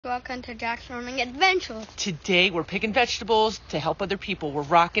Welcome to Jack's Learning Adventures. Today we're picking vegetables to help other people. We're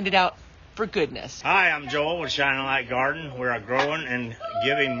rocking it out for goodness. Hi, I'm Joel with Shining Light Garden. We're a growing and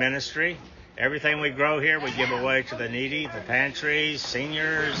giving ministry. Everything we grow here we give away to the needy, the pantries,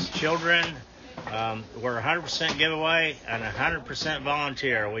 seniors, children. We're 100% giveaway and 100%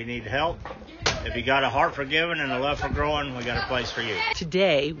 volunteer. We need help. If you got a heart for giving and a love for growing, we got a place for you.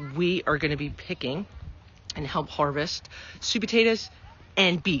 Today we are going to be picking and help harvest sweet potatoes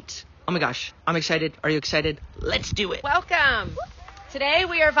and beets. Oh my gosh, I'm excited. Are you excited? Let's do it. Welcome. Today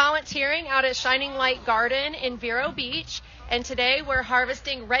we are volunteering out at Shining Light Garden in Vero Beach, and today we're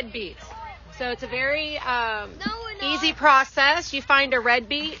harvesting red beets. So it's a very easy process. You find a red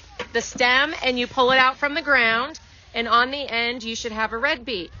beet, the stem, and you pull it out from the ground, and on the end you should have a red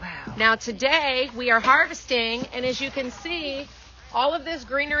beet. Wow. Now today we are harvesting, and as you can see, all of this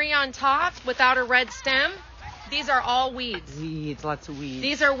greenery on top without a red stem, these are all weeds. Weeds, lots of weeds.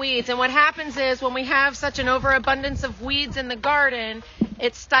 These are weeds, and what happens is when we have such an overabundance of weeds in the garden,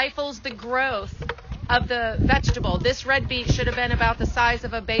 it stifles the growth of the vegetable. This red beet should have been about the size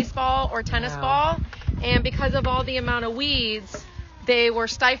of a baseball or tennis ball, and because of all the amount of weeds, they were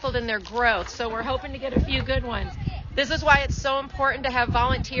stifled in their growth. So we're hoping to get a few good ones. This is why it's so important to have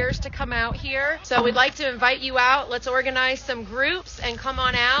volunteers to come out here. So we'd like to invite you out. Let's organize some groups and come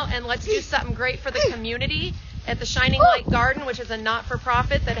on out, and let's do something great for the community at the Shining Light Garden, which is a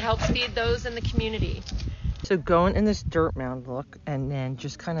not-for-profit that helps feed those in the community. So going in this dirt mound, look, and then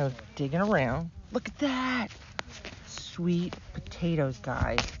just kind of digging around. Look at that. Sweet potatoes,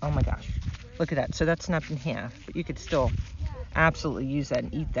 guys. Oh my gosh. Look at that. So that's snapped in half, but you could still absolutely use that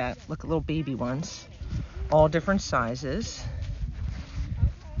and eat that. Look at little baby ones. All different sizes.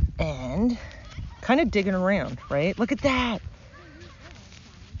 And kind of digging around, right? Look at that.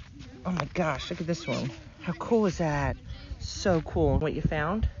 Oh my gosh, look at this one. How cool is that? So cool. What you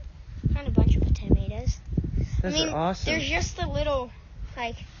found? Found a bunch of tomatoes. Those are awesome. There's just a little,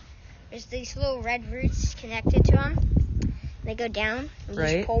 there's these little red roots connected to them. They go down, and you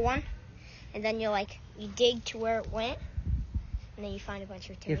Right. just pull one, and then you dig to where it went, and then you find a bunch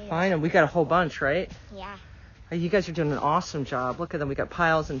of You tomatoes. find them. We got a whole bunch, right? Yeah. You guys are doing an awesome job. Look at them. We got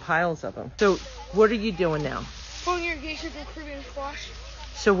piles and piles of them. So what are you doing now? Pulling irrigation for Caribbean squash.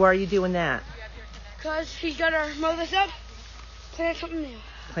 So why are you doing that? Because he's got to mow this up, plant something new.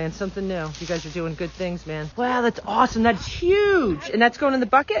 Plant something new. You guys are doing good things, man. Wow, that's awesome. That's huge. And that's going in the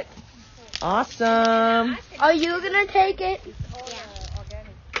bucket? Awesome. Are you going to take it?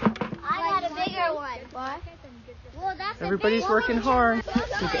 I got a bigger one. What? Well, that's Everybody's working hard. So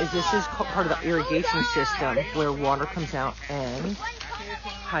guys, this is part of the irrigation system where water comes out and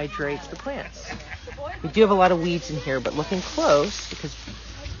hydrates the plants. We do have a lot of weeds in here, but looking close, because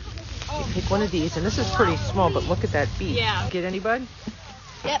you pick one of these, and this is pretty small, but look at that beet. Yeah. Get any, bud?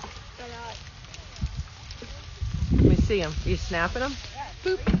 Yep. Let me see them. Are you snapping them?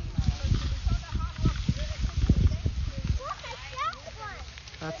 Boop.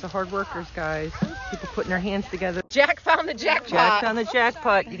 Lots of hard workers, guys. People putting their hands together. Jack found the jackpot. Jack found the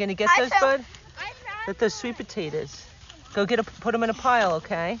jackpot. You gonna get those, bud? Get those sweet potatoes. Go put them in a pile,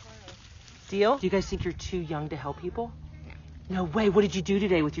 okay? Deal? Do you guys think you're too young to help people? No way. What did you do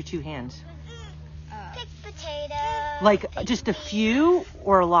today with your two hands? Pick potatoes. Like just a few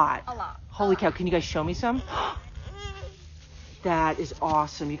or a lot? A lot. Holy cow. Can you guys show me some? That is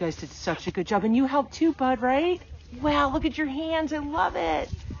awesome. You guys did such a good job. And you helped too, bud, right? Wow, look at your hands. I love it.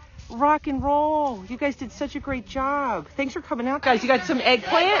 Rock and roll. You guys did such a great job. Thanks for coming out, guys. You got some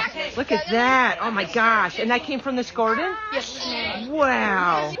eggplant? Look at that. Oh my gosh. And that came from this garden? Yes, ma'am.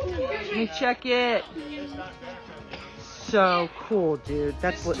 Wow. Let me check it. So cool, dude.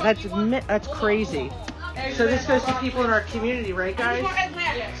 That's crazy. So this goes to people in our community, right, guys?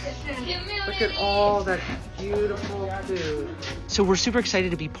 Look at all that beautiful food. So we're super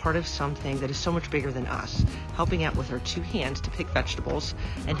excited to be part of something that is so much bigger than us, helping out with our two hands to pick vegetables,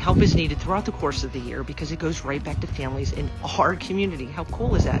 and help is needed throughout the course of the year because it goes right back to families in our community. How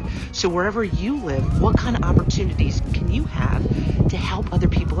cool is that? So wherever you live, what kind of opportunities can you have to help other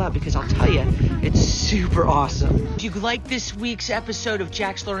people out? Because I'll tell you, it's super awesome. If you like this week's episode of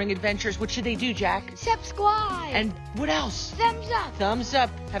Jack's Learning Adventures, what should they do, Jack? Subscribe. And what else? Thumbs up. Thumbs up.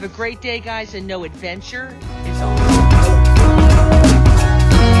 Have a great day, guys, and know adventure is on.